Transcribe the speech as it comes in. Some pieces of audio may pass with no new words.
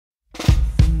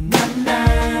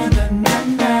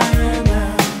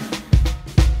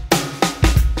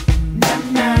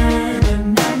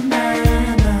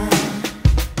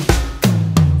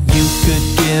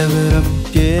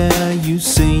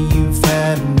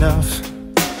enough.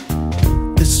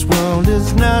 This world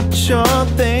is not your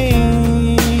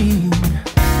thing,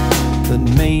 but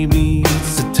maybe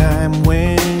it's a time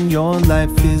when your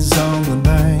life is on the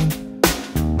line.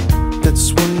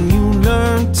 That's when you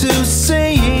learn to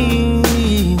sing.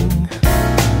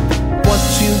 What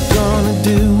you gonna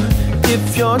do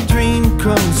if your dream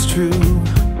comes true?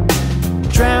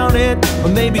 Drown it or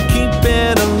maybe keep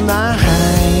it alive.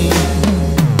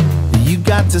 You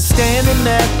got to stand in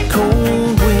that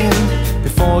cold wind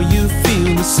before you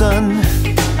feel the sun.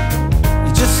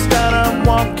 You just gotta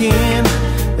walk in,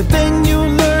 and then you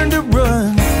learn to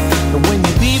run. And when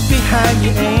you leave behind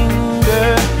your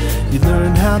anger, you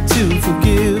learn how to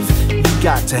forgive. You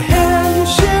got to have your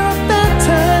share of bad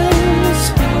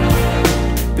times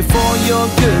before you're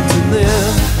good to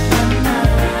live.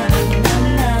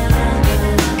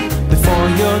 Before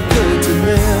you're good to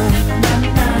live.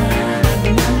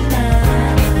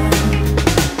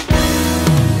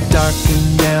 Darken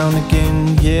down again,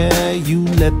 yeah, you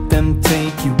let them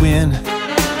take you in.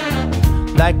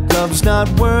 Like love's not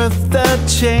worth the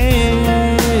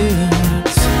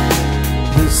chance.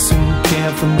 Listen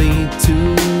carefully to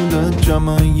the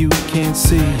drummer you can't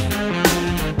see.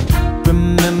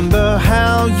 Remember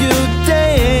how you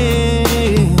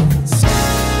danced.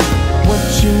 What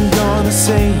you gonna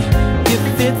say if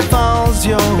it falls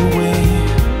your way?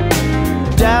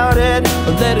 Doubt it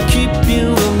or let it keep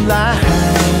you alive.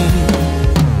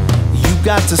 You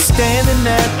got to stand in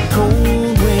that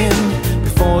cold wind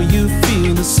before you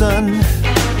feel the sun.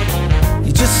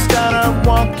 You just gotta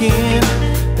walk in,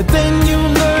 and then you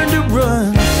learn to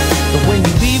run. But when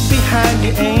you leave behind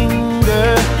your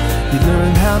anger, you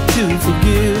learn how to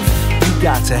forgive. You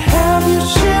got to have your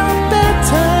share of bad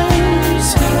times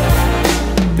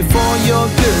before you're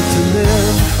good to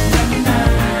live.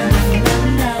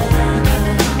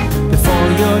 Before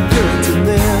you're good to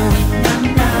live.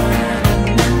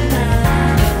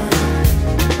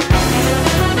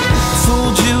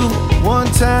 Fooled you one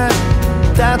time,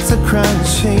 that's a crying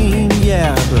shame,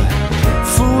 yeah. But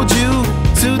fooled you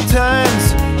 2 times,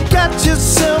 got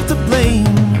yourself to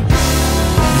blame.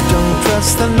 You don't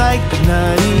trust the light,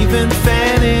 not even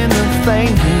fanning the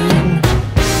flame.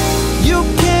 You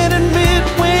can't admit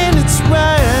when it's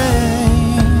right.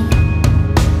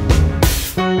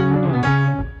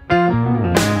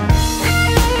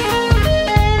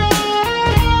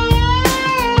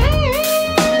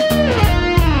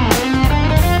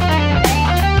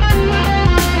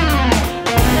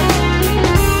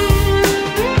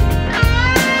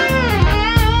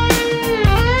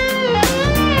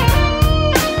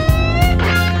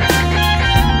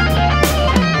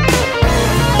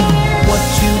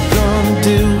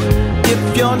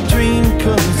 Your dream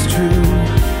comes true.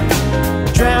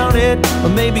 Drown it or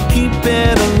maybe keep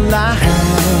it alive.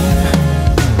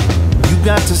 You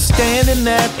got to stand in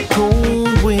that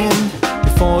cold wind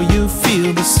before you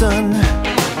feel the sun.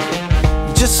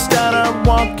 You just gotta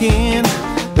walk in,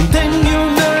 and then you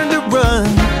learn to run.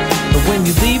 But when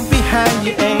you leave behind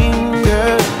your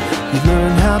anger, you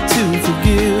learn how to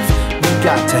forgive. You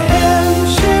got to have your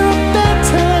share of bad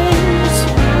times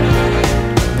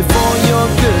before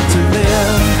you're good to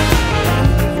live.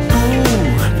 Ooh,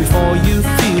 before you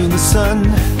feel the sun,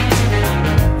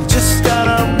 you just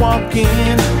gotta walk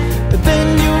in, and then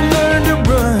you learn to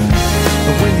run.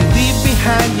 But when you leave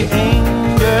behind your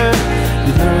anger,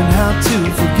 you learn how to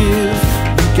forgive.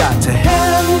 You got to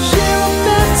have your share of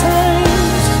bad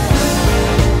times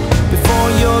before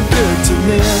you're good to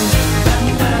live.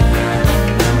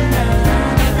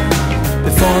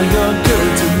 Before you're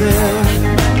good to live.